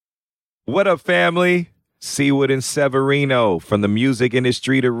What up, family? Seawood and Severino. From the music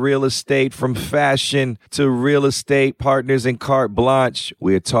industry to real estate, from fashion to real estate partners in carte blanche,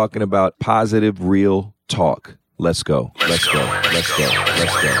 we're talking about positive, real talk. Let's go. Let's go. Let's go.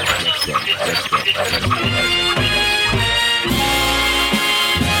 Let's go. Let's go. Let's go.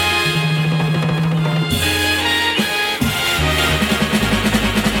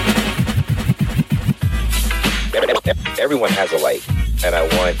 Everyone has a light, and I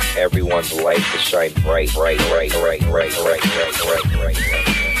want everyone's light to shine bright.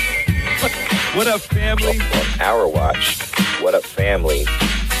 What up, family? On our watch, what up, family?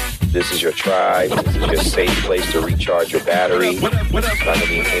 This is your tribe. This is your safe place to recharge your battery. Not gonna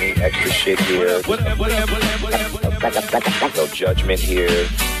be any extra shit here. No judgment here.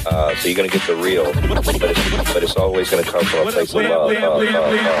 So you're gonna get the real, but it's always gonna come from a place of love.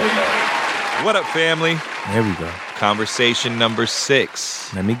 What up, family? There we go. Conversation number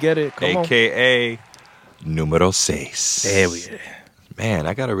 6. Let me get it. Come AKA numero 6. There we go. Man,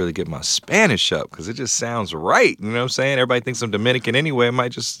 I got to really get my Spanish up because it just sounds right. You know what I'm saying? Everybody thinks I'm Dominican anyway. I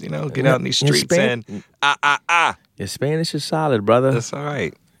might just, get out in these streets and Your Spanish is solid, brother. That's all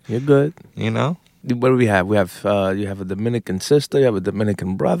right. You're good. You know? What do we have? We have you have a Dominican sister. You have a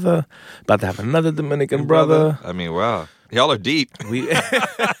Dominican brother. About to have another Dominican brother. I mean, wow. Y'all are deep.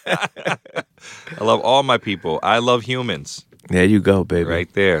 I love all my people. I love humans. There you go, baby.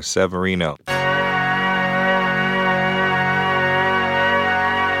 Right there, Severino.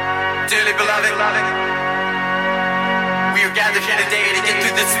 Dearly beloved, we are gathered here today to get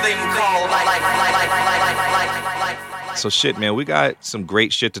through this thing called life. So shit, man, we got some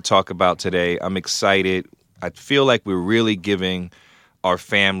great shit to talk about today. I'm excited. I feel like we're really giving our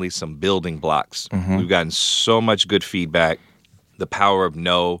family some building blocks. Mm-hmm. We've gotten so much good feedback. The power of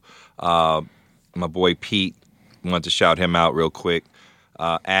no. My boy Pete, wanted to shout him out real quick.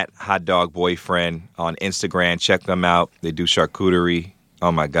 At Hot Dog Boyfriend on Instagram. Check them out. They do charcuterie.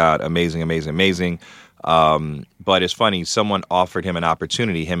 Oh my God, amazing. But it's funny, someone offered him an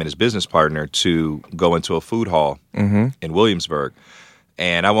opportunity, him and his business partner, to go into a food hall in Williamsburg.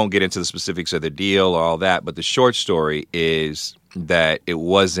 And I won't get into the specifics of the deal or all that, but the short story is that it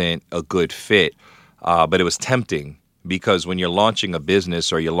wasn't a good fit, but it was tempting because when you're launching a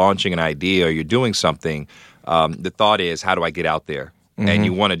business or you're launching an idea or you're doing something, the thought is, how do I get out there? And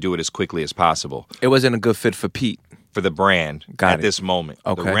you want to do it as quickly as possible. It wasn't a good fit for Pete. For the brand at this moment.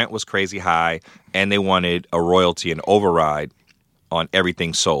 Okay. The rent was crazy high, and they wanted a royalty and override on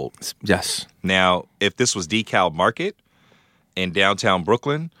everything sold. Yes. Now, if this was DeKalb Market in downtown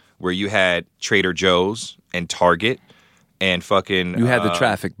Brooklyn, where you had Trader Joe's and Target and fucking... You had the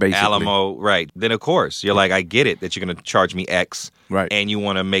traffic, basically. Alamo, right. Then, of course, you're like, I get it that you're going to charge me X. Right. And you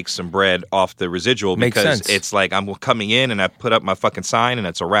want to make some bread off the residual Makes because sense. it's like I'm coming in and I put up my fucking sign and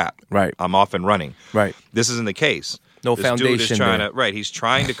it's a wrap. Right. I'm off and running. Right. This isn't the case. No this foundation dude is trying there. to, right, he's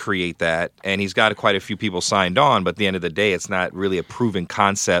trying to create that, and he's got quite a few people signed on, but at the end of the day, it's not really a proven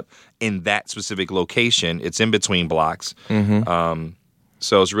concept in that specific location. It's in between blocks.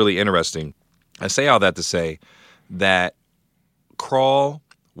 So it's really interesting. I say all that to say that crawl,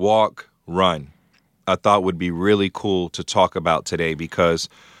 walk, run, I thought would be really cool to talk about today because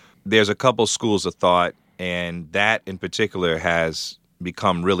there's a couple schools of thought, and that in particular has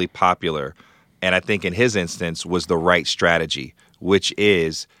become really popular. And I think in his instance was the right strategy, which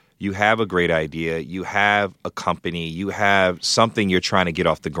is you have a great idea, you have a company, you have something you're trying to get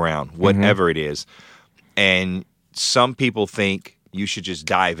off the ground, whatever it is. And some people think you should just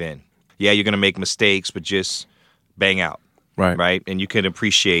dive in. Yeah, you're going to make mistakes, but just bang out. Right? And you can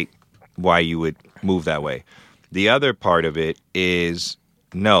appreciate why you would move that way. The other part of it is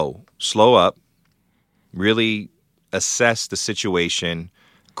no, slow up, really assess the situation,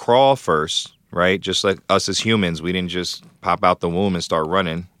 crawl first, right? Just like us as humans, we didn't just pop out the womb and start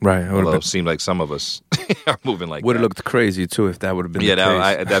running. Right. Although it seemed like some of us are moving like would that. have looked crazy, too, if that would have been the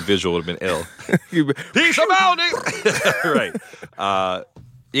case. That visual would have been ill. Peace about it! Right.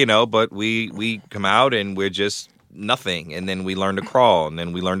 But we come out and we're just nothing. And then we learn to crawl, and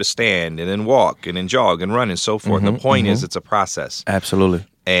then we learn to stand, and then walk, and then jog, and run, and so forth. The point is it's a process. Absolutely.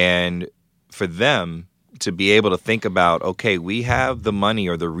 And for them to be able to think about, okay, we have the money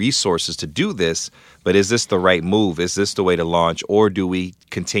or the resources to do this, but is this the right move? Is this the way to launch? Or do we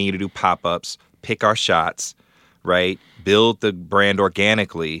continue to do pop-ups, pick our shots, right? Build the brand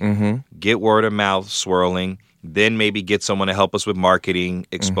organically, get word of mouth swirling, then maybe get someone to help us with marketing,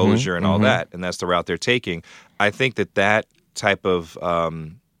 exposure, and all that. And that's the route they're taking. I think that type of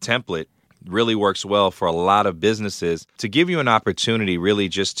template really works well for a lot of businesses to give you an opportunity really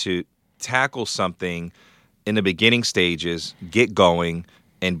just to tackle something in the beginning stages, get going,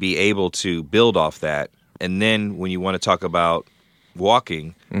 and be able to build off that. And then when you want to talk about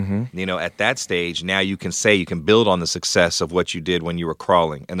walking, you know, at that stage, now you can build on the success of what you did when you were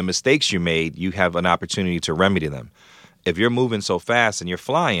crawling. And the mistakes you made, you have an opportunity to remedy them. If you're moving so fast and you're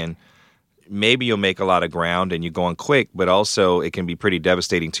flying, maybe you'll make a lot of ground and you're going quick, but also it can be pretty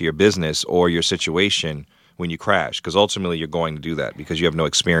devastating to your business or your situation when you crash, because ultimately you're going to do that because you have no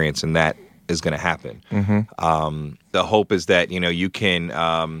experience, and that is going to happen. The hope is that, you know, you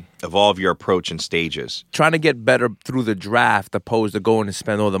can evolve your approach in stages. Trying to get better through the draft opposed to going and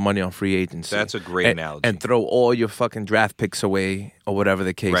spend all the money on free agency. That's a great analogy. And throw all your fucking draft picks away or whatever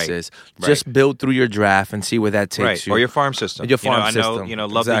the case Right. is. Right. Just build through your draft and see where that takes Right, you. or your farm system. Your farm I system. know, you know,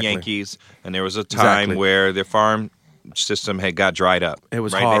 love Exactly. the Yankees, and there was a time Exactly. where their farm system had got dried up. It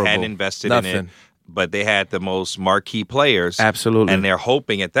was right? horrible. They hadn't invested in it, Nothing. but they had the most marquee players. Absolutely. And they're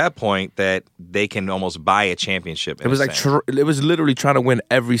hoping at that point that they can almost buy a championship. It was like it was literally trying to win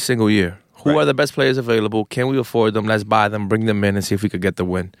every single year. Who Right. are the best players available? Can we afford them? Let's buy them, bring them in, and see if we could get the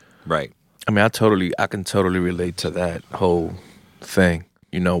win. right. I mean, I can totally relate to that whole thing.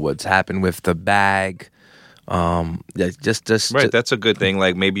 You know what's happened with the bag. Just Right, that's a good thing.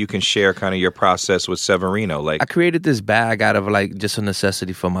 Like maybe you can share kind of your process with Severino. Like I created this bag out of like just a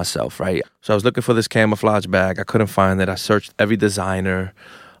necessity for myself, right? So I was looking for this camouflage bag. I couldn't find it. I searched every designer,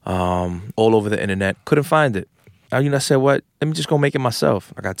 all over the internet. Couldn't find it. I said, what? Let me just go make it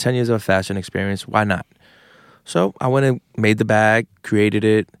myself. I got 10 years of fashion experience. Why not? So I went and made the bag, created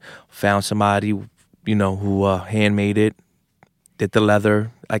it, found somebody, who handmade it, did the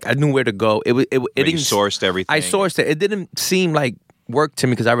leather. Like I knew where to go. It you didn't sourced everything. I sourced it. It didn't seem like work to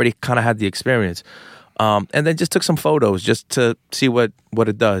me because I already kind of had the experience. And then just took some photos just to see what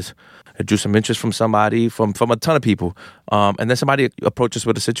it does. I drew some interest from somebody, from a ton of people. And then somebody approached us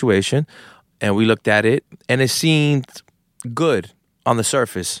with a situation, and we looked at it, and it seemed good on the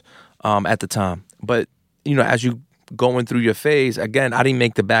surface at the time. But, as you going through your phase, again, I didn't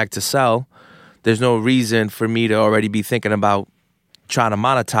make the bag to sell. There's no reason for me to already be thinking about trying to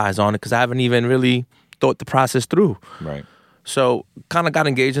monetize on it because I haven't even really thought the process through. Right. So kind of got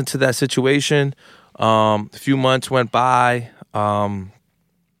engaged into that situation. A few months went by. And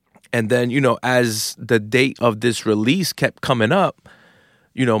then, as the date of this release kept coming up,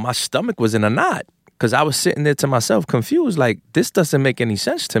 my stomach was in a knot because I was sitting there to myself confused, like, this doesn't make any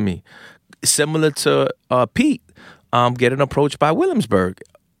sense to me. Similar to Pete getting approached by Williamsburg.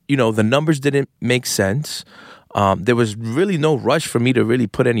 The numbers didn't make sense. There was really no rush for me to really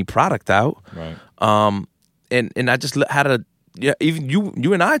put any product out. Right. And I just had even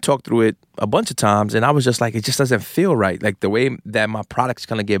you and I talked through it a bunch of times, and I was just like, it just doesn't feel right. Like the way that my product's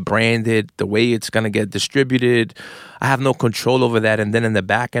gonna get branded, the way it's gonna get distributed, I have no control over that. And then in the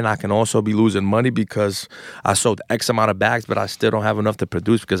back end, I can also be losing money because I sold X amount of bags, but I still don't have enough to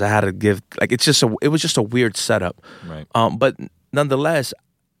produce because I had to give. Like it was just a weird setup. Right. But nonetheless,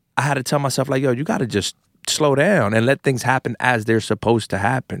 I had to tell myself like, yo, you got to just slow down and let things happen as they're supposed to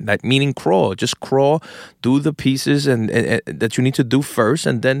happen. Like meaning crawl, just crawl, do the pieces and that you need to do first,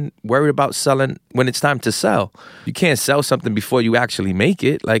 and then worry about selling when it's time to sell. You can't sell something before you actually make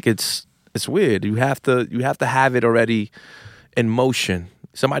it. Like it's weird. You have to have it already in motion.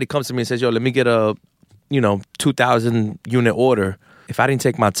 Somebody comes to me and says, yo, let me get a 2,000 unit order. If I didn't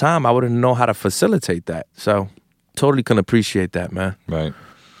take my time, I wouldn't know how to facilitate that. So totally can appreciate that, man. Right.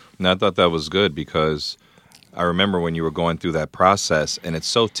 And I thought that was good because I remember when you were going through that process, and it's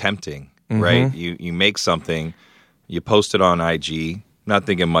so tempting, right? You make something, you post it on IG, not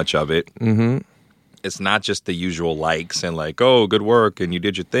thinking much of it. Mm-hmm. It's not just the usual likes and like, oh, good work, and you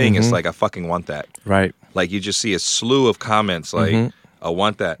did your thing. It's like, I fucking want that. Right. Like you just see a slew of comments like, I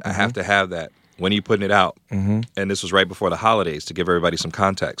want that. I have to have that. When are you putting it out? And this was right before the holidays to give everybody some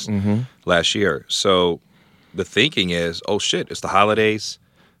context last year. So the thinking is, oh shit, it's the holidays.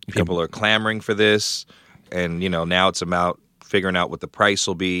 People are clamoring for this. And, now it's about figuring out what the price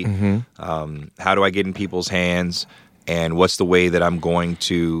will be. How do I get in people's hands? And what's the way that I'm going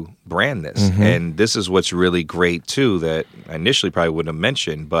to brand this? And this is what's really great, too, that I initially probably wouldn't have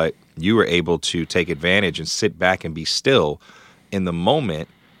mentioned, but you were able to take advantage and sit back and be still. In the moment,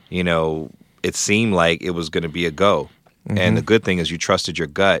 it seemed like it was going to be a go. And the good thing is you trusted your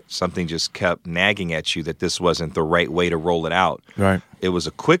gut. Something just kept nagging at you that this wasn't the right way to roll it out. Right. It was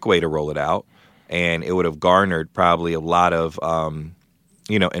a quick way to roll it out, and it would have garnered probably a lot of,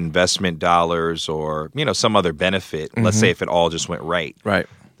 investment dollars or, some other benefit. Let's say if it all just went right. Right.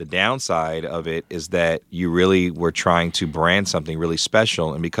 The downside of it is that you really were trying to brand something really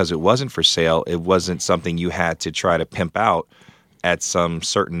special, and because it wasn't for sale, it wasn't something you had to try to pimp out. at some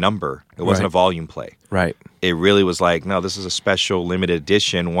certain number. It wasn't Right. a volume play. Right. It really was like, no, this is a special limited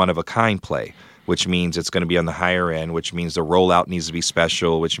edition, one of a kind play, which means it's going to be on the higher end, which means the rollout needs to be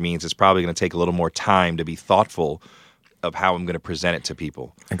special, which means it's probably going to take a little more time to be thoughtful of how I'm going to present it to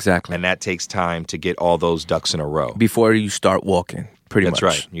people. Exactly. And that takes time to get all those ducks in a row. Before you start walking, pretty That's much.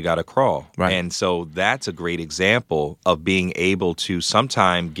 right. You got to crawl. Right. And so that's a great example of being able to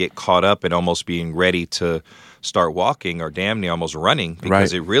sometime get caught up and almost being ready to start walking or damn near almost running,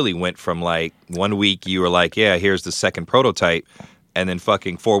 because Right. it really went from like 1 week you were like, yeah, here's the second prototype. And then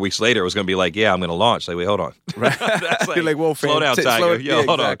fucking 4 weeks later, it was going to be like, yeah, I'm going to launch. Like, wait, hold on. Right. That's You're like, whoa, slow fam, down, slow- Tiger. Yo, yeah,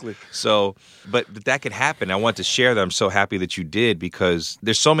 hold exactly. on. So, but that could happen. I want to share that. I'm so happy that you did, because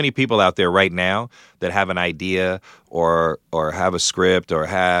there's so many people out there right now that have an idea or have a script or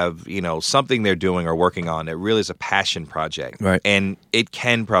have, you know, something they're doing or working on that really is a passion project. Right. And it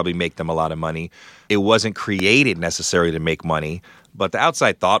can probably make them a lot of money. It wasn't created necessarily to make money, but the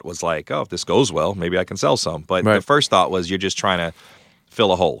outside thought was like, oh, if this goes well, maybe I can sell some. But Right. the first thought was you're just trying to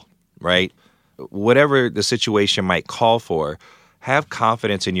fill a hole, right? Whatever the situation might call for, have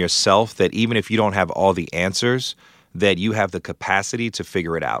confidence in yourself that even if you don't have all the answers, that you have the capacity to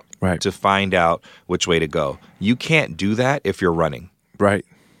figure it out, Right. to find out which way to go. You can't do that if you're running. Right.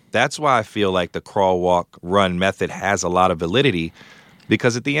 That's why I feel like the crawl, walk, run method has a lot of validity,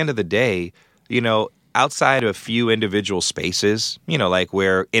 because at the end of the day, you know, outside of a few individual spaces, you know, like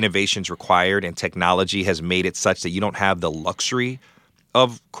where innovation's required and technology has made it such that you don't have the luxury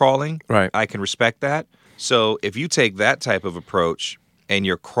of crawling, Right. I can respect that. So if you take that type of approach and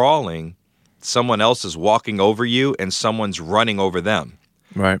you're crawling, someone else is walking over you and someone's running over them.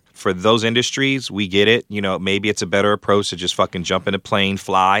 Right. For those industries, we get it. You know, maybe it's a better approach to just fucking jump in a plane,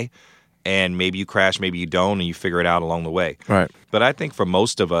 fly, and maybe you crash, maybe you don't, and you figure it out along the way. Right. But I think for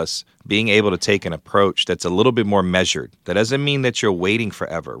most of us, being able to take an approach that's a little bit more measured, that doesn't mean that you're waiting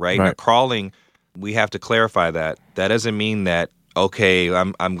forever, right? Right. Now, crawling, we have to clarify that. That doesn't mean that, okay,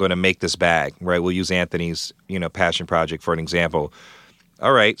 I'm going to make this bag, right? We'll use Anthony's, you know, passion project for an example.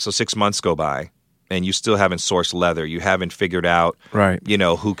 All right, so 6 months go by, and you still haven't sourced leather. You haven't figured out, Right. you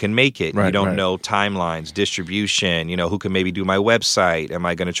know, who can make it. Right, You don't right. know timelines, distribution, you know, who can maybe do my website. Am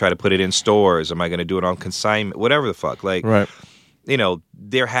I going to try to put it in stores? Am I going to do it on consignment? Whatever the fuck. Like, Right. you know,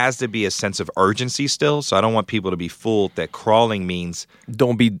 there has to be a sense of urgency still. So I don't want people to be fooled that crawling means,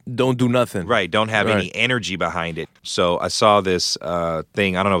 Don't do nothing. right, don't have Right. any energy behind it. So I saw this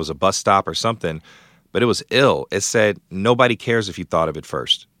thing, I don't know, it was a bus stop or something, but it was ill. It said, nobody cares if you thought of it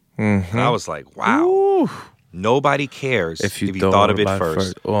first. And I was like, wow. Ooh. Nobody cares If you thought of it about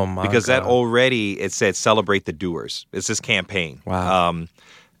first. Oh my Because that God. already, it said celebrate the doers. It's this campaign. Wow.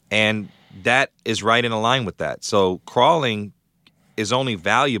 And that is right in line with that. So crawling is only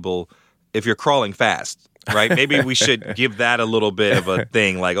valuable if you're crawling fast, right? Maybe we should give that a little bit of a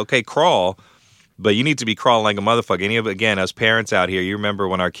thing. Like, okay, crawl, but you need to be crawling like a motherfucker. Again, us parents out here, you remember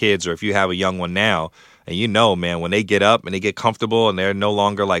when our kids, or if you have a young one now, and you know, man, when they get up and they get comfortable and they're no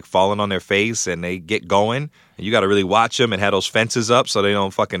longer like falling on their face and they get going, and you got to really watch them and have those fences up so they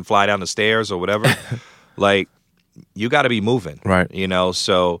don't fucking fly down the stairs or whatever. Like, you got to be moving, Right. You know,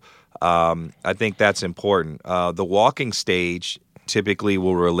 so I think that's important. The walking stage typically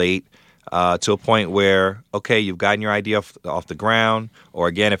will relate to a point where, okay, you've gotten your idea off the ground, or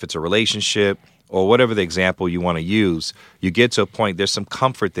again, if it's a relationship or whatever the example you want to use, you get to a point, there's some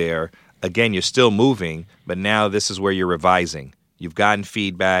comfort there. Again, you're still moving, but now this is where you're revising. You've gotten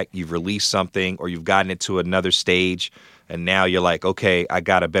feedback, you've released something, or you've gotten it to another stage, and now you're like, okay, I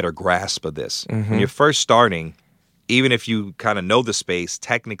got a better grasp of this. When you're first starting, even if you kind of know the space,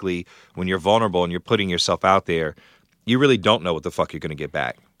 technically, when you're vulnerable and you're putting yourself out there, you really don't know what the fuck you're going to get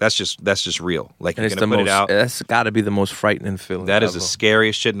back. That's just real. Like, And you're it's going the to put most. it out. That's got to be the most frightening feeling. That is the ever.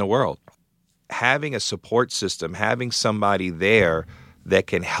 scariest shit in the world. Having a support system, having somebody there that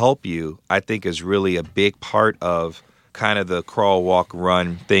can help you, I think is really a big part of kind of the crawl, walk,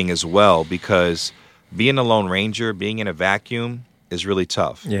 run thing as well, because being a Lone Ranger, being in a vacuum is really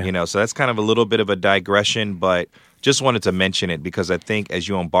tough. Yeah. You know, so that's kind of a little bit of a digression, but just wanted to mention it because I think as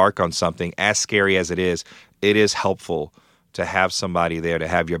you embark on something, as scary as it is helpful to have somebody there to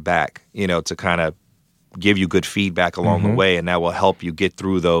have your back, you know, to kind of give you good feedback along the way, and that will help you get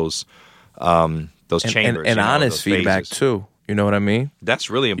through those chambers. and you know, honest those feedback phases. too. You know what I mean? That's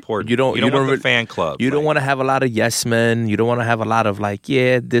really important. You don't want the really- fan club. You don't want to have a lot of yes men. You don't want to have a lot of like,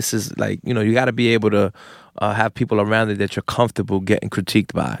 yeah, this is like, you know, you got to be able to have people around you that you're comfortable getting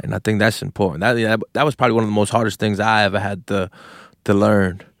critiqued by, and I think that's important. That was probably one of the most hardest things I ever had to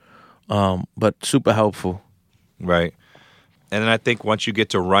learn, but super helpful. Right. And then I think once you get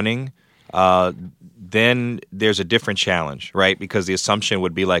to running, then there's a different challenge, right? Because the assumption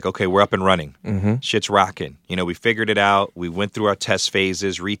would be like, okay, we're up and running. Shit's rocking. We figured it out. We went through our test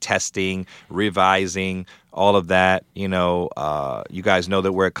phases, retesting, revising, all of that. You guys know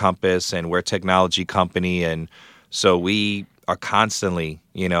that we're a Compass and we're a technology company. And so we are constantly,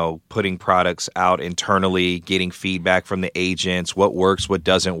 putting products out internally, getting feedback from the agents, what works, what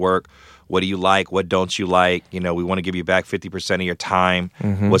doesn't work. What do you like? What don't you like? We want to give you back 50% of your time.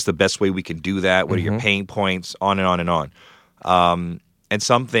 What's the best way we can do that? What are your pain points? On and on and on. And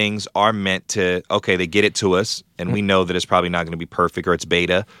some things are meant to, okay, they get it to us, and we know that it's probably not going to be perfect or it's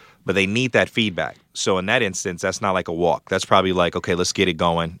beta, but they need that feedback. So in that instance, that's not like a walk. That's probably like, okay, let's get it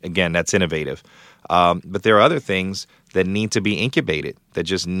going. Again, that's innovative. But there are other things that need to be incubated, that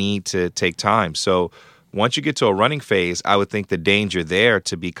just need to take time. So once you get to a running phase, I would think the danger there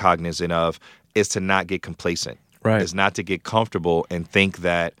to be cognizant of is to not get complacent. Right. Is not to get comfortable and think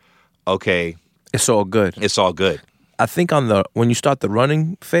that, okay, It's all good. it's all good. I think when you start the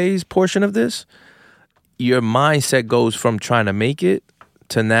running phase portion of this, your mindset goes from trying to make it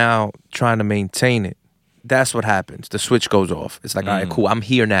to now trying to maintain it. That's what happens. The switch goes off. It's like, all right, cool, I'm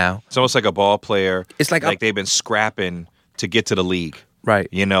here now. It's almost like a ball player. It's like they've been scrapping to get to the league. Right.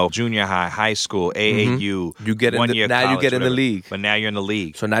 Junior high, high school, AAU, You get in 1 the- year now you college, get in the whatever. league. But now you're in the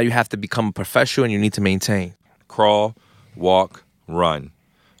league. So now you have to become a professional and you need to maintain. Crawl, walk, run.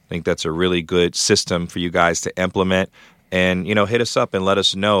 I think that's a really good system for you guys to implement. And, hit us up and let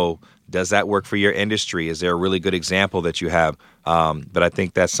us know, does that work for your industry? Is there a really good example that you have? But I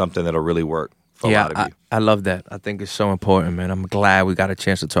think that's something that'll really work for a lot of you. I love that. I think it's so important, man. I'm glad we got a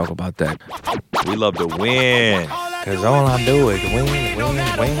chance to talk about that. We love to win, Because all I do is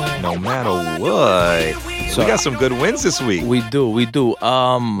win. no matter what. So we got some good wins this week. We do. What do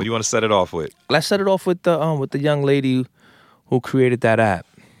you want to set it off with? Let's set it off with the young lady who created that app.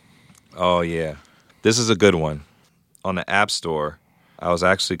 Oh, yeah. This is a good one. On the App Store, I was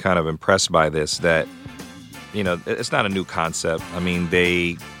actually kind of impressed by this, that, it's not a new concept. I mean,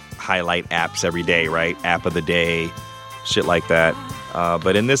 they highlight apps every day, right? App of the day, shit like that.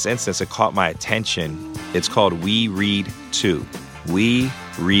 But in this instance, it caught my attention. It's called We Read 2. We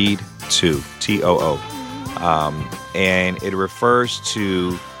Read 2, T-O-O. And it refers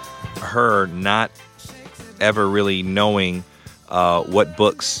to her not ever really knowing what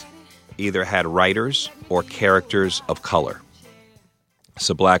books either had writers or characters of color. It's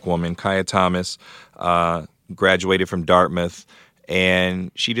a black woman, Kaya Thomas, graduated from Dartmouth,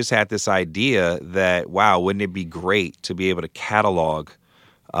 and she just had this idea that, wow, wouldn't it be great to be able to catalog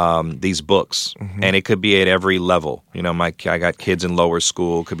these books? And it could be at every level. I got kids in lower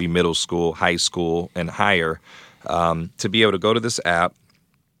school, could be middle school, high school, and higher, to be able to go to this app,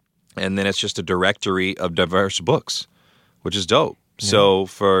 and then it's just a directory of diverse books, which is dope. So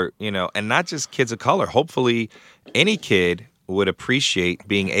for, and not just kids of color, hopefully any kid would appreciate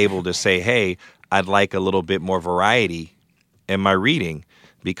being able to say, hey, I'd like a little bit more variety in my reading,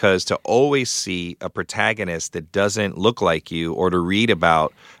 because to always see a protagonist that doesn't look like you, or to read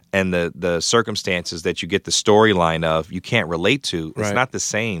about and the circumstances that you get the storyline of, you can't relate to. It's Right. not the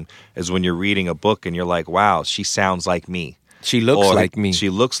same as when you're reading a book and you're like, wow, she sounds like me. She looks Or like me. She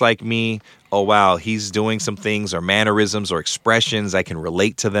looks like me. Oh, wow, he's doing some things or mannerisms or expressions. I can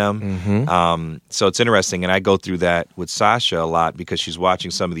relate to them. So it's interesting. And I go through that with Sasha a lot, because she's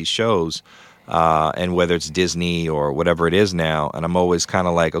watching some of these shows, and whether it's Disney or whatever it is now. And I'm always kind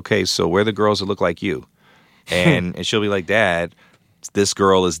of like, okay, so where are the girls that look like you? And she'll be like, Dad, this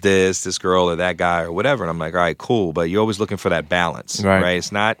girl is this girl or that guy or whatever. And I'm like, all right, cool. But you're always looking for that balance, right?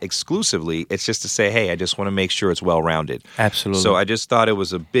 It's not exclusively. It's just to say, hey, I just want to make sure it's well-rounded. Absolutely. So I just thought it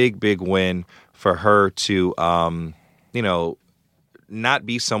was a big, big win for her to, not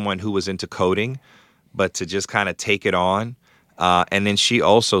be someone who was into coding, but to just kind of take it on. And then she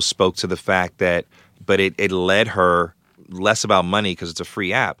also spoke to the fact that, but it led her less about money because it's a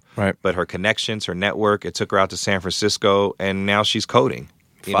free app, Right. but her connections, her network, it took her out to San Francisco, and now she's coding.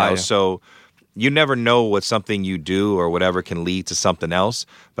 Fire. So you never know what something you do or whatever can lead to something else.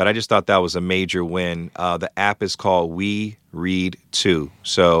 But I just thought that was a major win. The app is called We Read 2.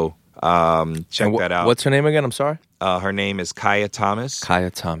 So check that out. What's her name again? I'm sorry. Her name is Kaya Thomas.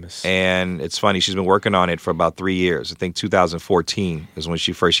 Kaya Thomas. And it's funny, she's been working on it for about 3 years. I think 2014 is when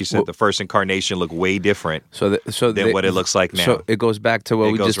she said the first incarnation looked way different than what it looks like now. So it goes back to what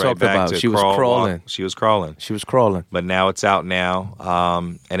It we goes just right talked back about. to She was crawl, crawling. walk. She was crawling. She was crawling. But now it's out now.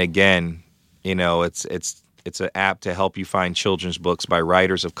 And again, it's an app to help you find children's books by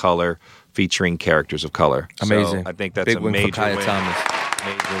writers of color featuring characters of color. Amazing. So I think that's Big a win for major Kaya win. Thomas.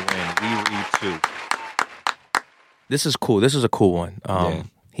 Major win. We Read 2. This is cool. This is a cool one. Yeah.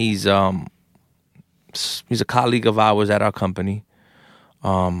 He's a colleague of ours at our company.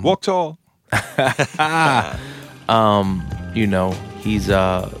 Walk tall. You know, he's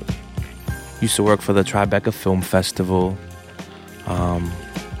used to work for the Tribeca Film Festival.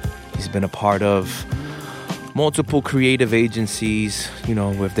 He's been a part of multiple creative agencies, you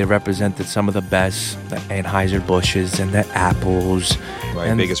know, where they represented some of the best, the Anheuser-Busch's and the Apples. Right,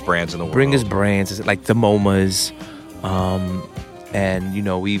 and biggest brands in the world. Biggest brands, like the MoMAs. And, you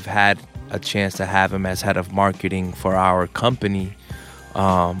know, we've had a chance to have him as head of marketing for our company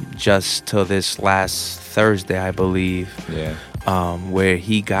just till this last Thursday, I believe. Yeah. Where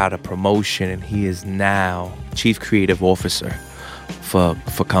he got a promotion and he is now Chief Creative Officer for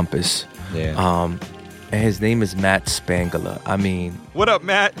Compass. Yeah. And his name is Matt Spangler. I mean, What up,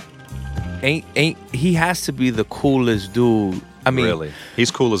 Matt? ain't he has to be the coolest dude. I mean, Really?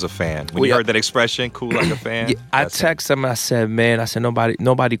 He's cool as a fan. When Well, you yeah. heard that expression, cool like a fan? yeah, I that's him. text him. I said,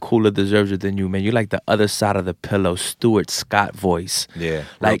 nobody cooler deserves it than you, man. You're like the other side of the pillow, Stuart Scott voice. Yeah, real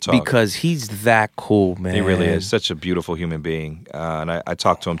like talk. because he's that cool, man. He really is such a beautiful human being. And I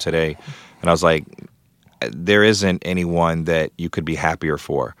talked to him today, and I was like, there isn't anyone that you could be happier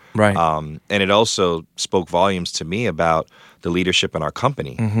for. Right. And it also spoke volumes to me about the leadership in our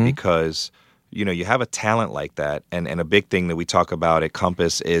company because, you know, you have a talent like that. And a big thing that we talk about at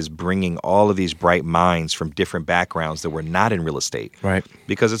Compass is bringing all of these bright minds from different backgrounds that were not in real estate. Right.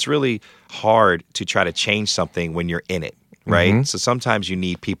 Because it's really hard to try to change something when you're in it. Right. So sometimes you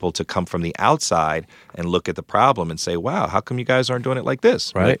need people to come from the outside and look at the problem and say, wow, how come you guys aren't doing it like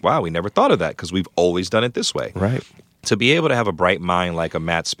this? Right. Like, wow, we never thought of that because we've always done it this way. Right. To be able to have a bright mind like a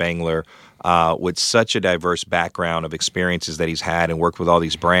Matt Spangler with such a diverse background of experiences that he's had and worked with all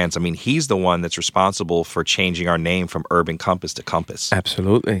these brands, I mean, he's the one that's responsible for changing our name from Urban Compass to Compass.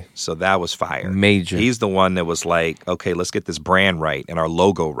 Absolutely. So that was fire. Major. He's the one that was like, okay, let's get this brand right and our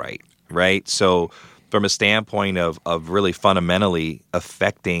logo right, right? So from a standpoint of really fundamentally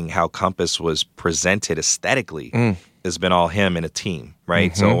affecting how Compass was presented aesthetically, has been all him and a team,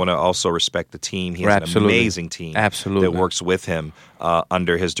 right? So I want to also respect the team. He has Absolutely. an amazing team Absolutely. that works with him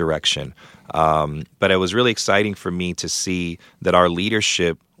under his direction. But it was really exciting for me to see that our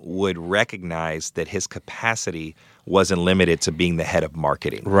leadership would recognize that his capacity wasn't limited to being the head of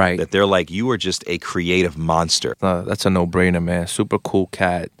marketing. Right. That they're like, you are just a creative monster. That's a no-brainer, man. Super cool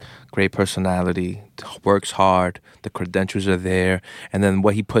cat, great personality, works hard. The credentials are there, and then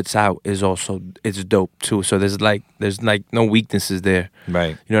what he puts out is also it's dope too. So there's no weaknesses there.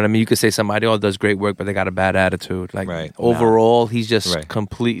 Right. You know what I mean? You could say somebody does great work, but they got a bad attitude. Like Right. overall, he's just Right.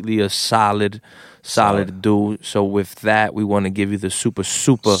 completely a solid dude. So with that, we want to give you the super.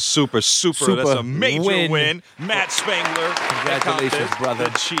 Super. That's a major win. win. Matt Spangler. Congratulations, Compass, brother.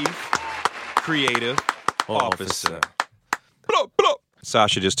 The Chief Creative Officer. Officer. Blah, blah.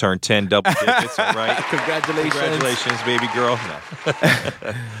 Sasha just turned 10 double digits, all right? Congratulations. Congratulations, baby girl. No.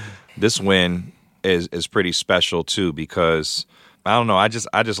 This win is pretty special too because I don't know, I just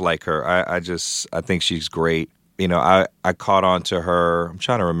like her. I think she's great. You know, I caught on to her. I'm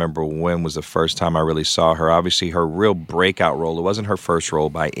trying to remember when was the first time I really saw her. Obviously, her real breakout role, it wasn't her first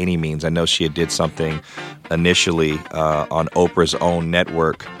role by any means. I know she had did something initially on Oprah's own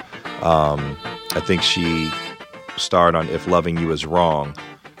network. I think she starred on If Loving You Is Wrong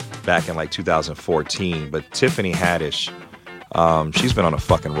back in like 2014. But Tiffany Haddish, she's been on a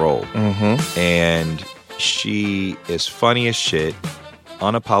fucking roll. And she is funny as shit,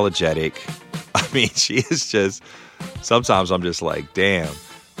 unapologetic. I mean, she is just, sometimes I'm just like, damn.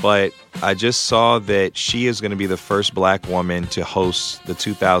 But I just saw that she is going to be the first black woman to host the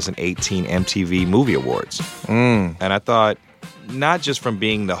 2018 MTV Movie Awards. And I thought, not just from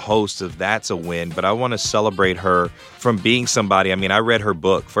being the host of that's a win, but I want to celebrate her from being somebody. I mean, I read her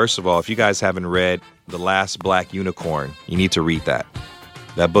book. First of all, if you guys haven't read The Last Black Unicorn, you need to read that.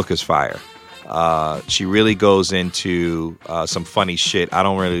 That book is fire. She really goes into some funny shit. I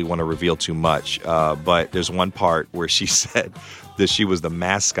don't really want to reveal too much, but there's one part where she said that she was the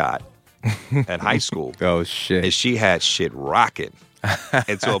mascot at high school. Oh shit! And she had shit rocking,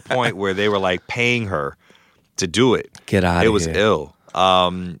 and to a point where they were like paying her to do it. Get out of here. It was ill.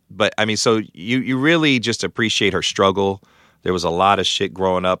 But I mean, so you really just appreciate her struggle. There was a lot of shit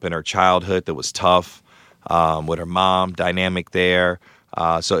growing up in her childhood that was tough with her mom, dynamic there.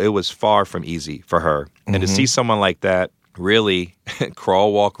 So it was far from easy for her. And to see someone like that really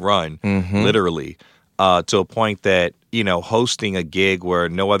crawl, walk, run, literally, to a point that, you know, hosting a gig where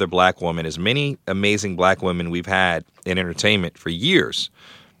no other black woman, as many amazing black women we've had in entertainment for years,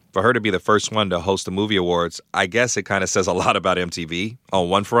 for her to be the first one to host the movie awards, I guess it kind of says a lot about MTV on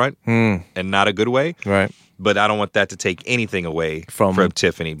one front, and not a good way. Right. But I don't want that to take anything away from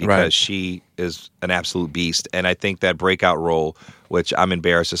Tiffany, because she is an absolute beast. And I think that breakout role, which I'm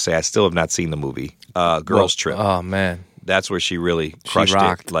embarrassed to say, I still have not seen the movie, Girls Trip. Oh, man. That's where she really crushed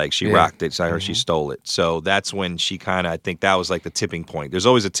it. Like, she rocked it. So I heard she stole it. So that's when she kind of, I think that was like the tipping point. There's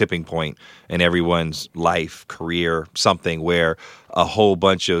always a tipping point in everyone's life, career, something where a whole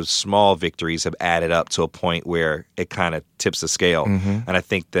bunch of small victories have added up to a point where it kind of tips the scale. And I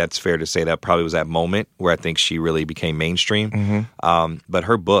think that's fair to say that probably was that moment where I think she really became mainstream. But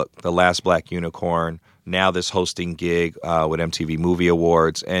her book, The Last Black Unicorn, now this hosting gig with MTV Movie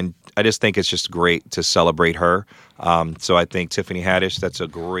Awards, and I just think it's just great to celebrate her. So I think Tiffany Haddish, that's a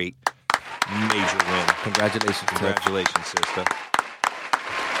great major win. Congratulations. Congratulations, sister.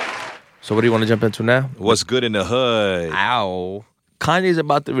 So what do you want to jump into now? What's good in the hood? Ow. Kanye's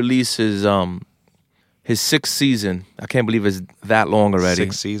about to release his 6th season. I can't believe it's that long already.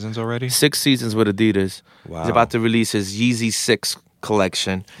 6 seasons already? 6 seasons with Adidas. Wow. He's about to release his Yeezy 6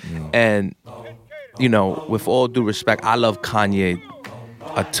 collection. And, you know, with all due respect, I love Kanye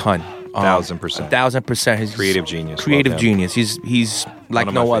a ton. 1,000%. 1,000%. He's creative genius. Creative genius. He's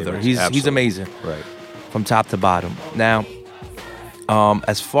like no other. He's amazing. Right. From top to bottom. Now,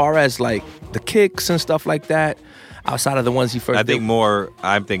 as far as like the kicks and stuff like that, outside of the ones he first I think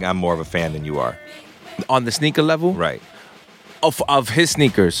I'm more of a fan than you are. On the sneaker level? Right. Of his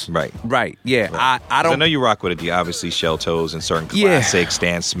sneakers. Right. Right. Yeah. Right. I don't. I know you rock with it. You obviously Shell Toes and certain classic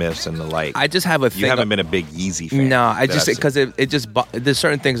Stan Smiths and the like. I just have a thing. You haven't been a big Yeezy fan. No, I just because it just there's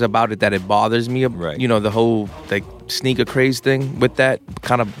certain things about it that it bothers me. Right. You know, the whole like sneaker craze thing with that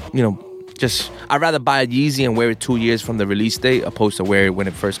kind of, you know, just I'd rather buy a Yeezy and wear it 2 years from the release date opposed to wear it when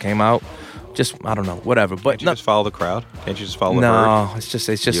it first came out. Just I don't know, whatever. But Can't you just follow the crowd? Can't you just follow the herd? No, it's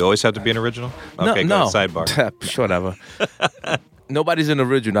just. You always have to be an original. Okay, no. Sidebar. Whatever. Nobody's an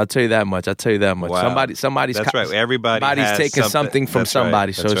original. I'll tell you that much. Wow. Somebody's. That's right. Everybody's taking something from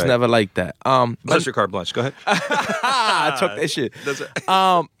somebody, so it's never like that. That's your carte blanche. Go ahead. I took that shit. That's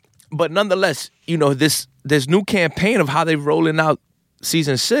right. But nonetheless, you know, this new campaign of how they're rolling out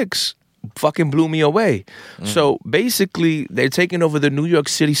season 6 fucking blew me away. So basically, they're taking over the New York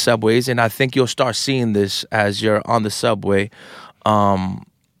City subways, and I think you'll start seeing this as you're on the subway.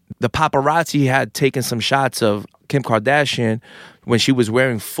 The paparazzi had taken some shots of Kim Kardashian when she was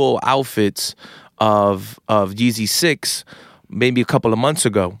wearing full outfits of Yeezy 6 maybe a couple of months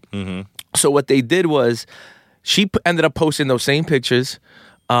ago. So what they did was she ended up posting those same pictures.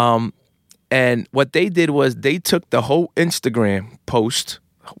 And what they did was they took the whole Instagram post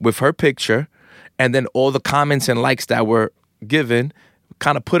with her picture and then all the comments and likes that were given,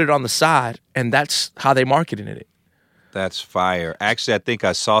 kind of put it on the side, and that's how they marketed it. That's fire. Actually, I think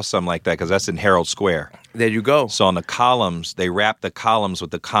I saw something like that because that's in Herald Square. There you go. So on the columns, they wrap the columns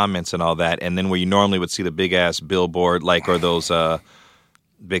with the comments and all that, and then where you normally would see the big-ass billboard, like, or those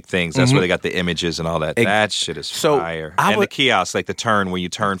big things, that's where they got the images and all that. That shit is fire. And the kiosk, like the turn, when you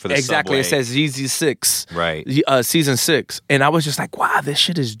turn for the exactly, subway. it says Yeezy 6. Right. Season 6. And I was just like, wow, this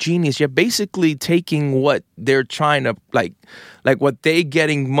shit is genius. You're basically taking what they're trying to, like what they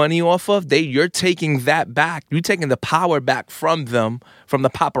getting money off of, you're taking that back. You're taking the power back from them, from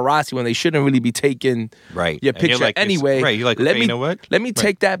the paparazzi, when they shouldn't really be taking your picture like, anyway. Right, you're like, okay, you know what? Let me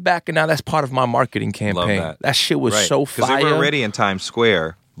take that back, and now that's part of my marketing campaign. Love that. That shit was so fire. Because they were already in Times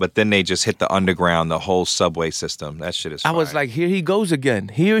Square, but then they just hit the underground, the whole subway system. That shit is fire. I was like, here he goes again.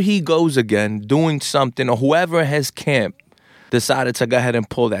 Here he goes again, doing something, or whoever has camp decided to go ahead and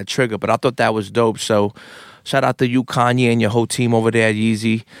pull that trigger. But I thought that was dope, so shout out to you, Kanye, and your whole team over there at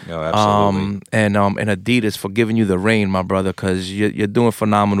Yeezy. No, absolutely. And Adidas for giving you the reign, my brother, because you're doing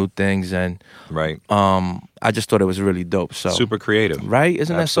phenomenal things. And right. I just thought it was really dope. So super creative. Right?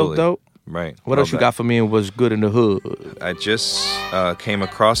 Isn't absolutely. that so dope? Right. What else you got for me and what's good in the hood? I just came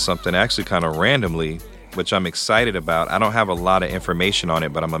across something actually kind of randomly, which I'm excited about. I don't have a lot of information on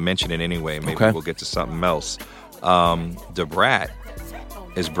it, but I'm going to mention it anyway. Maybe we'll get to something else. Da Brat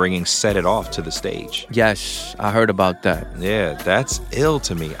is bringing Set It Off to the stage. Yes, I heard about that. Yeah, that's ill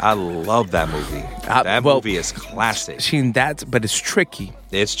to me. I love that movie. That movie is classic. But it's tricky.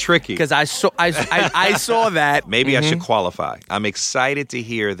 It's tricky. Because I saw that. Maybe I should qualify. I'm excited to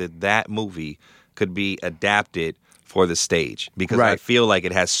hear that movie could be adapted for the stage because I feel like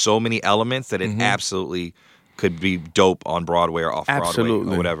it has so many elements that it absolutely could be dope on Broadway or off Broadway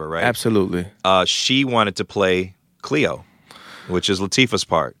or whatever, right? Absolutely. She wanted to play Cleo, which is Latifah's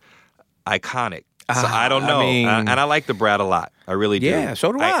part. Iconic. So I don't know. And I like Da Brat a lot. I really do. Yeah,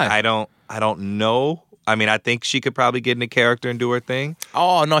 so do I. I don't know I mean, I think she could probably get into character and do her thing.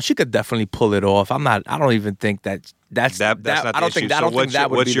 Oh no, she could definitely pull it off. I don't even think that's That's not the I don't issue. think I don't think that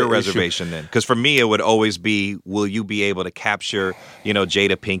would what's be your the issue. reservation then? Because for me, it would always be, will you be able to capture,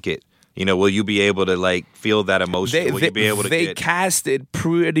 Jada Pinkett? Will you be able to like feel that emotion? Will you be able to They casted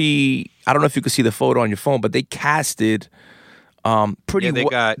pretty. I don't know if you could see the photo on your phone, but they casted pretty. Yeah, they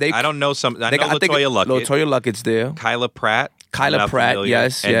got. I don't know some. I know LaToya Luckett. LaToya Luckett's there. Kyla Pratt. I'm Kyla not Pratt, familiar,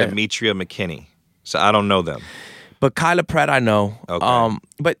 yes, and yeah. Demetria McKinney. So I don't know them. But Kyla Pratt, I know. Okay.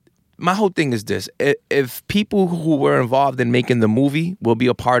 But my whole thing is this: if people who were involved in making the movie will be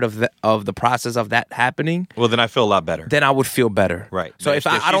a part of the process of that happening, Well, then I feel a lot better. then I would feel better. Right. So if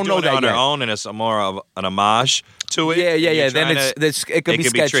I she's don't know doing it that on yet. her own, and it's more of an homage to it. Yeah. and you're Then trying it could be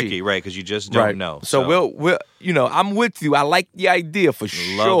sketchy. tricky, right? Because you just don't know. So we'll I'm with you. I like the idea for love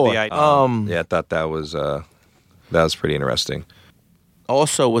sure. the idea. Yeah, I thought that was pretty interesting.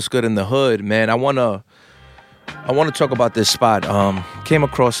 Also, what's good in the hood, man? I wanna talk about this spot. Came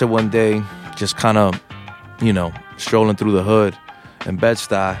across it one day, just kind of, strolling through the hood in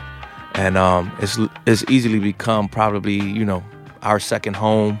Bed-Stuy, and it's easily become probably our second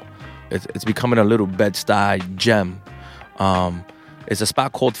home. It's becoming a little Bed-Stuy gem. It's a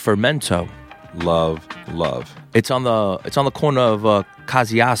spot called Fermento. Love. It's on the corner of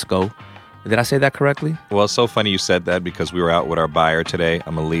Kosciuszko. Did I say that correctly? Well, it's so funny you said that because we were out with our buyer today.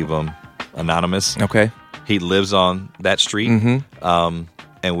 I'm gonna leave him anonymous. Okay. He lives on that street,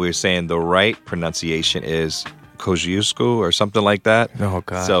 and we're saying the right pronunciation is Kosciuszko or something like that. Oh,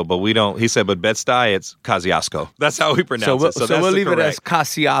 God. So, but we don't. He said, but Bed-Stuy, it's Kosciuszko. That's how we pronounce it. So that's we'll the leave it as correct.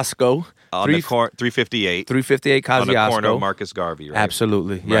 Kosciuszko. On the 358. 358 On the corner Kosciuszko. of Marcus Garvey, right?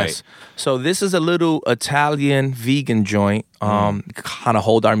 Absolutely, yes. So this is a little Italian vegan joint. Kind of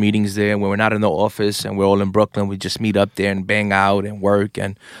hold our meetings there when we're not in the office and we're all in Brooklyn. We just meet up there and bang out and work,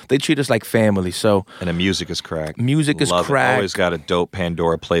 and they treat us like family. So And the music is cracked. Music is Love it. cracked. Always got a dope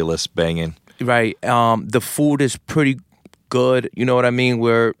Pandora playlist banging. right, the food is pretty good. You know what I mean?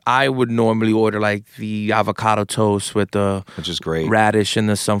 Where I would normally order like the avocado toast with the Which is great. radish and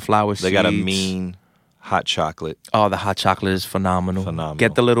the sunflower seeds. They got a mean hot chocolate, Oh, the hot chocolate is phenomenal. Phenomenal.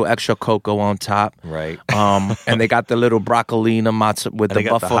 Get the little extra cocoa on top. right? And they got the little broccolina matzo with And they the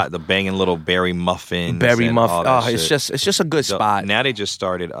got buffalo the banging little berry muffins. berry and muffin. all that Oh, it's shit. just a good So spot. now they just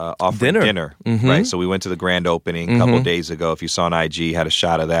started offering Dinner. dinner, right? So we went to the grand opening a couple days ago. If you saw on IG, had a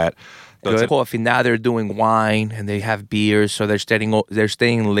shot of that. So it's Good coffee. Now they're doing wine and they have beers, so they're staying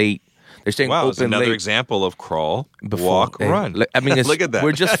late. They're staying wow, it's open another late. example of crawl, before walk, they- run. I mean, look at that.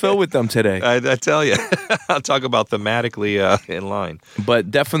 We're just filled with them today. I tell you, I'll talk about thematically in line. But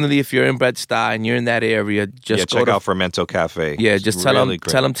definitely, if you're in Bed-Stuy and you're in that area, just go check to out Fermento Cafe. Yeah, It's just tell really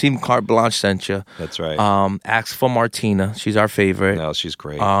them great. Team Carte Blanche sent you. That's right. Ask for Martina. She's our favorite. No, she's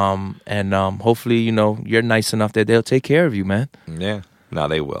great. And hopefully, you're nice enough that they'll take care of you, man. Yeah. No,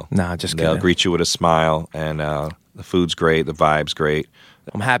 they will. Nah, just They'll kidding. greet you with a smile, and the food's great, the vibe's great.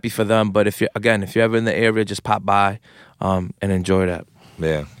 I'm happy for them, but if you're ever in the area, just pop by and enjoy that.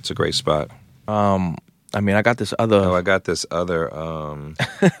 Yeah, it's a great spot. I mean, I got this other. Oh, I got this other.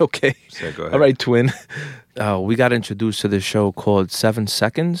 Okay. So go ahead. All right, twin. We got introduced to this show called 7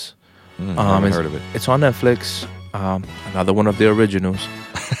 Seconds. I haven't it's, heard of it. It's on Netflix. Another one of the originals.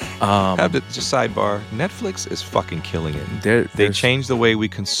 Have to just sidebar. Netflix is fucking killing it. They there's- changed the way we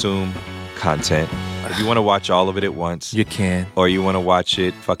consume content. If you want to watch all of it at once, You can. or you want to watch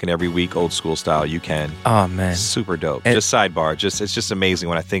it fucking every week, old school style, you can. Oh man. Super dope. And- just sidebar. It's just amazing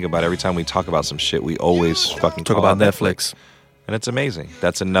when I think about it. Every time we talk about some shit, we always fucking Talk call about out Netflix. and it's amazing.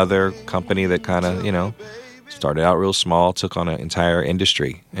 That's another company that kind of started out real small, took on an entire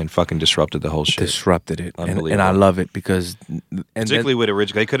industry, and fucking disrupted the whole shit. Disrupted it, and Unbelievable. I love it because Particularly with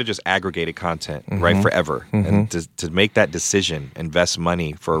original, they could have just aggregated content right forever, and to make that decision, invest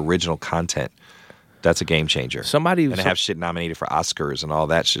money for original content. That's a game changer. somebody And to have shit nominated for Oscars and all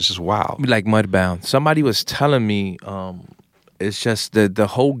that shit, it's just wow. like Mudbound. Somebody was telling me, it's just the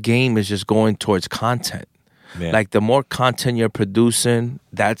whole game is just going towards content. Yeah. Like the more content you're producing,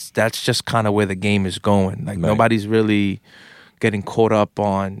 that's just kind of where the game is going. Like Right. nobody's really getting caught up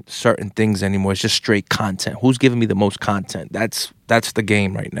on certain things anymore. It's just straight content. Who's giving me the most content? That's the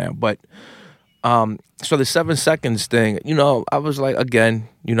game right now. But so the 7 seconds thing, I was like, again,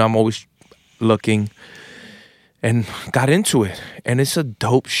 I'm always looking and got into it, and it's a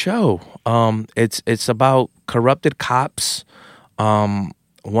dope show. It's about corrupted cops.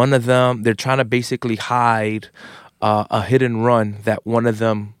 One of them, they're trying to basically hide a hit and run that one of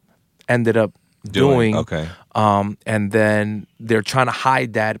them ended up doing. Okay. And then they're trying to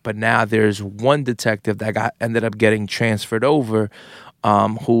hide that, but now there's one detective that ended up getting transferred over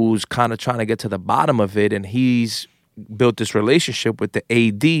who's kind of trying to get to the bottom of it, and he's built this relationship with the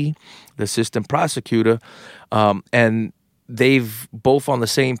AD, the assistant prosecutor, and they've both on the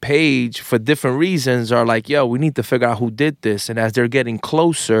same page for different reasons are like, yo, we need to figure out who did this. And as they're getting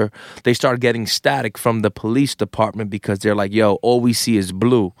closer, they start getting static from the police department because they're like, yo, all we see is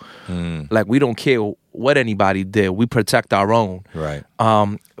blue. Like, we don't care what anybody did. We protect our own. Right.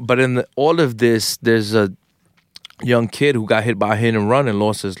 But in all of this, there's a young kid who got hit by a hit and run and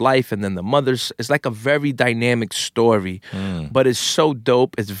lost his life, and then the mother's. It's like a very dynamic story, but it's so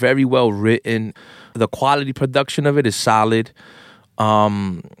dope. It's very well written. The quality production of it is solid.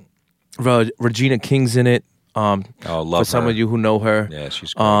 Regina King's in it. Love for some her. of you who know her. Yeah,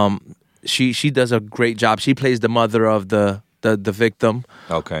 she's great. She does a great job. She plays the mother of the victim.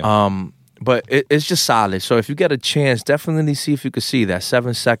 Okay. But it's just solid. So if you get a chance, definitely see if you could see that.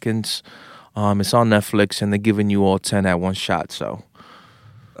 7 seconds. It's on Netflix, and they're giving you all 10 at one shot. So,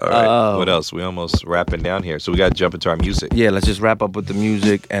 all right. What else? We almost wrapping down here, so we got to jump into our music. yeah, let's just wrap up with the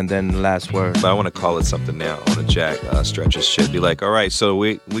music and then the last word. But I want to call it something now. I want to Jack stretch his shit. Be like, all right, so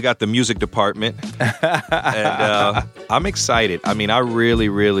we got the music department, and I'm excited. I mean, I really,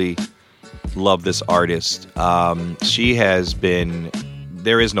 really love this artist. She has been.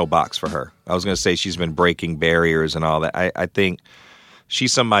 There is no box for her. I was going to say she's been breaking barriers and all that. I think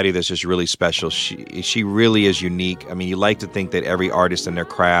she's somebody that's just really special. She really is unique. I mean, you like to think that every artist in their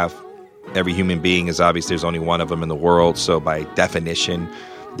craft, every human being is obvious. There's only one of them in the world, so by definition,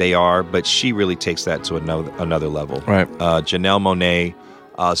 they are. But she really takes that to another level. Right. Janelle Monáe.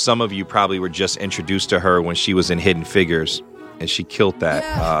 Some of you probably were just introduced to her when she was in Hidden Figures, and she killed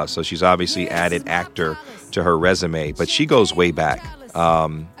that. So she's obviously added actor to her resume, but she goes way back.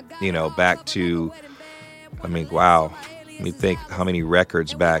 Back to, I mean, wow. Let me think how many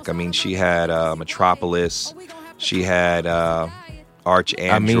records back. I mean, she had Metropolis. She had Arch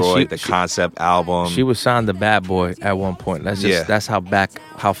Android, the concept album. She was signed to Bad Boy at one point. That's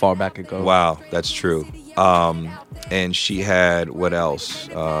how far back it goes. Wow, that's true. And she had, what else?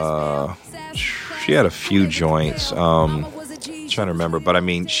 She had a few joints. Trying to remember, but I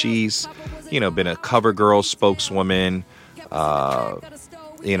mean, she's, been a CoverGirl spokeswoman.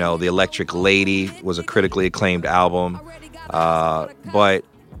 The Electric Lady was a critically acclaimed album. But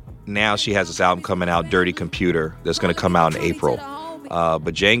now she has this album coming out, Dirty Computer, that's going to come out in April.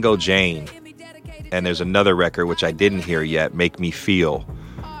 But Django Jane, and there's another record which I didn't hear yet, Make Me Feel.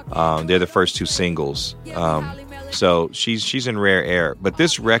 They're the first two singles. So she's in rare air. But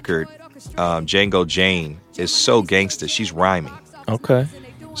this record, Django Jane, is so gangsta. She's rhyming. Okay.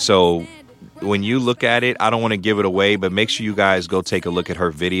 So when you look at it, I don't want to give it away, but make sure you guys go take a look at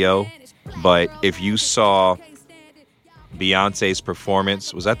her video. But if you saw Beyonce's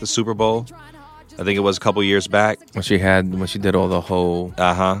performance, was that the Super Bowl? I think it was a couple years back. When she did all the whole...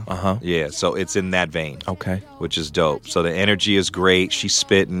 Yeah, so it's in that vein. Okay. Which is dope. So the energy is great. She's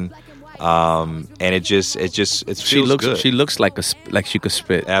spitting. And it feels good. She looks like she could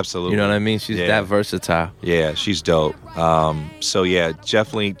spit. Absolutely. You know what I mean? She's that versatile. Yeah, she's dope. So yeah,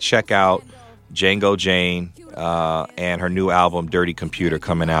 definitely check out Django Jane and her new album Dirty Computer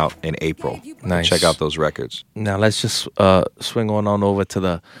coming out in April. Nice. Check out those records. Now let's just swing on over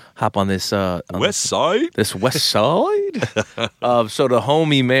to hop on this West Side. This West Side. So the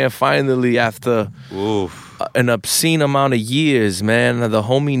homie, man, finally after an obscene amount of years, man, the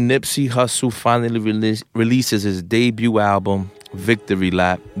homie Nipsey Hussle finally releases his debut album Victory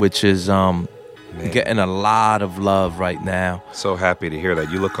Lap, which is getting a lot of love right now. So happy to hear that.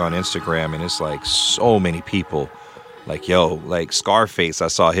 You look on Instagram and it's like so many people like, yo, like Scarface, I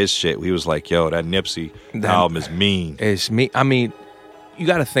saw his shit. He was like, yo, that Nipsey album is mean. It's me. I mean, you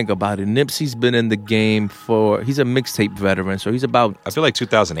got to think about it. Nipsey's been in the game he's a mixtape veteran, so he's about... I feel like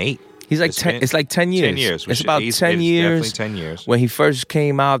 2008. He's like it's like 10 years. 10 years. It's about 10 years. Definitely 10 years. When he first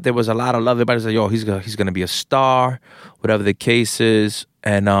came out, there was a lot of love. Everybody was like, yo, he's gonna be a star, whatever the case is.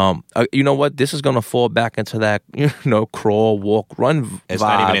 And you know what? This is gonna fall back into that, crawl, walk, run vibe. It's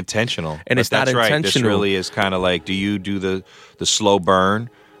not even intentional. And it's not intentional. Right. This really is kind of like, do you do the slow burn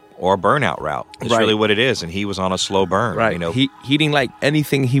or burnout route? It's really what it is. And he was on a slow burn. Right. He didn't like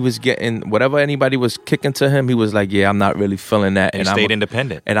anything he was getting. Whatever anybody was kicking to him, he was like, yeah, I'm not really feeling that. And he stayed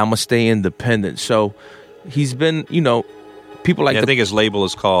independent. And I'm going to stay independent. So he's been, people like... I think his label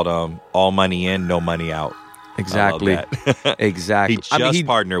is called All Money In, No Money Out. Exactly. Exactly. He just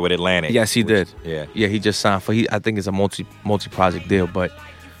partnered with Atlantic. Yes, he did. Yeah. Yeah, he just signed for... I think it's a multi-project deal. But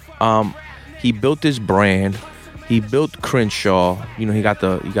he built this brand... He built Crenshaw. He got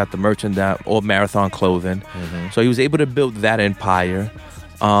the merchandise, all Marathon clothing. Mm-hmm. So he was able to build that empire.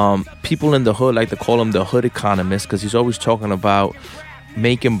 People in the hood like to call him the hood economist because he's always talking about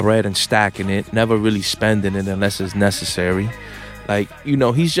making bread and stacking it, never really spending it unless it's necessary. Like, you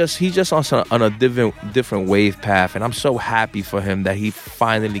know, he's just on a different wave path, and I'm so happy for him that he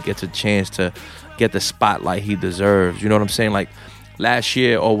finally gets a chance to get the spotlight he deserves. You know what I'm saying? Like last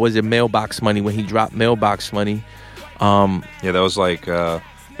year, or was it Mailbox Money, when he dropped Mailbox Money? Yeah, that was like I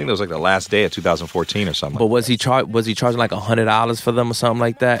think that was like the last day of 2014 or something. But was he charging like $100 for them or something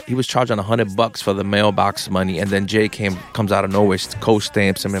like that? He was charging $100 for the Mailbox Money, and then Jay comes out of nowhere,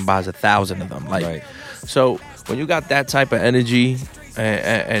 co-stamps him and buys 1,000 of them. Like, right. So when you got that type of energy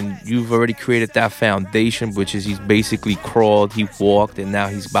and you've already created that foundation, which is he's basically crawled, he walked, and now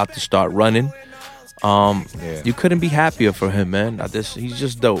he's about to start running. You couldn't be happier for him, man. He's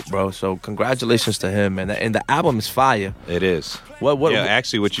just dope, bro. So congratulations to him, and the album is fire. It is. What? Yeah,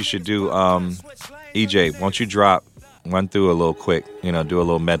 actually, what you should do, EJ, won't you run through a little quick, do a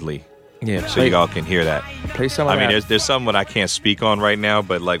little medley. Yeah, so y'all can hear that. Play some. I mean, there's some that I can't speak on right now,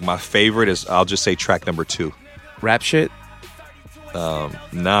 but like my favorite is, I'll just say track number 2. Rap shit.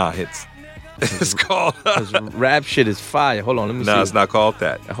 Nah, it's called. Rap shit is fire. Hold on, let me see. No, it's not called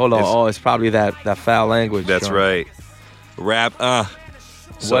that. Hold on. It's probably that foul language. That's John. right. Rap.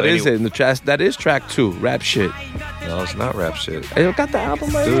 So what is it? In the track, that is track 2. Rap shit. No, it's not rap shit. Hey, you got the album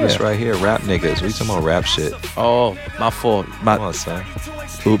right Dude, here. it's right here. Rap niggas. We talking about rap shit. Oh, my fault. Come on, son.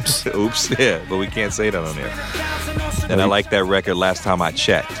 Oops. Oops. Yeah, but we can't say that on there. And I like that record. Last time I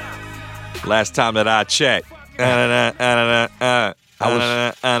checked. Last time that I checked. Last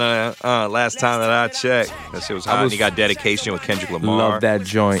time that I checked. That shit was hot. And he got Dedication with Kendrick Lamar. Love that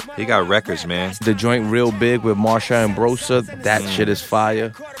joint. He got records, man. The joint Real Big with Marsha and Brosa. That shit is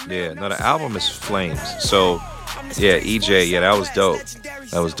fire. Yeah, no, the album is flames. So, yeah, EJ, yeah, that was dope.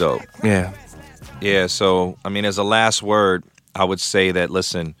 That was dope. Yeah. Yeah, so, I mean, as a last word, I would say that,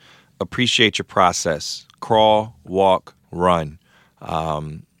 listen, appreciate your process. Crawl, walk, run.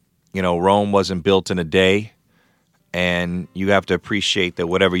 Rome wasn't built in a day. And you have to appreciate that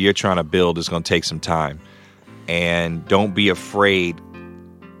whatever you're trying to build is going to take some time. And don't be afraid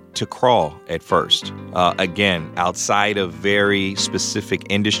to crawl at first. Again, outside of very specific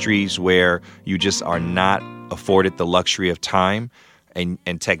industries where you just are not afforded the luxury of time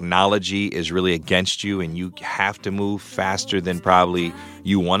and technology is really against you and you have to move faster than probably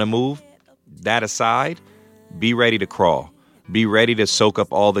you want to move, that aside, be ready to crawl. Be ready to soak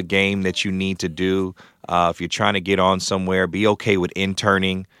up all the game that you need to do. If you're trying to get on somewhere, be okay with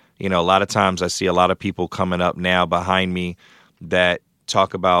interning. A lot of times I see a lot of people coming up now behind me that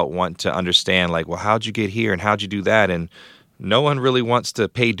talk about wanting to understand, like, well, how'd you get here and how'd you do that? And no one really wants to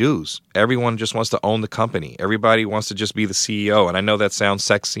pay dues. Everyone just wants to own the company. Everybody wants to just be the CEO. And I know that sounds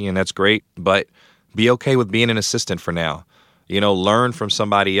sexy and that's great, but be okay with being an assistant for now. Learn from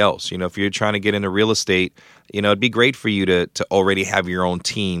somebody else. If you're trying to get into real estate, it'd be great for you to already have your own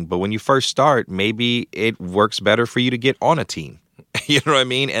team. But when you first start, maybe it works better for you to get on a team. You know what I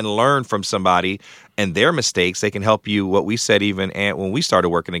mean? And learn from somebody and their mistakes. They can help you. What we said even when we started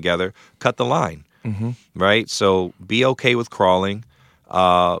working together, cut the line. Mm-hmm. Right? So be okay with crawling.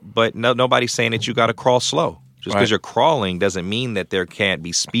 But nobody's saying that you got to crawl slow. Just because you're crawling doesn't mean that there can't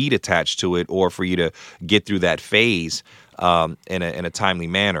be speed attached to it or for you to get through that phase in a timely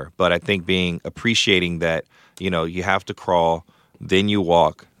manner. But I think appreciating that, you have to crawl, then you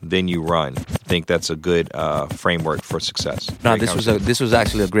walk, then you run. I think that's a good framework for success. No, this was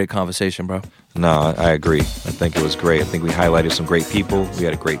actually a great conversation, bro. No, I agree. I think it was great. I think we highlighted some great people. We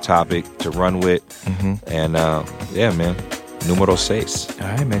had a great topic to run with. Mm-hmm. And yeah, man. Numero 6. All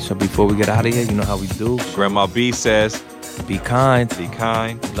right, man. So before we get out of here, you know how we do. Grandma B says, be kind. Be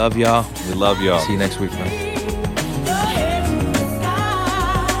kind. Love y'all. We love y'all. See you next week, man.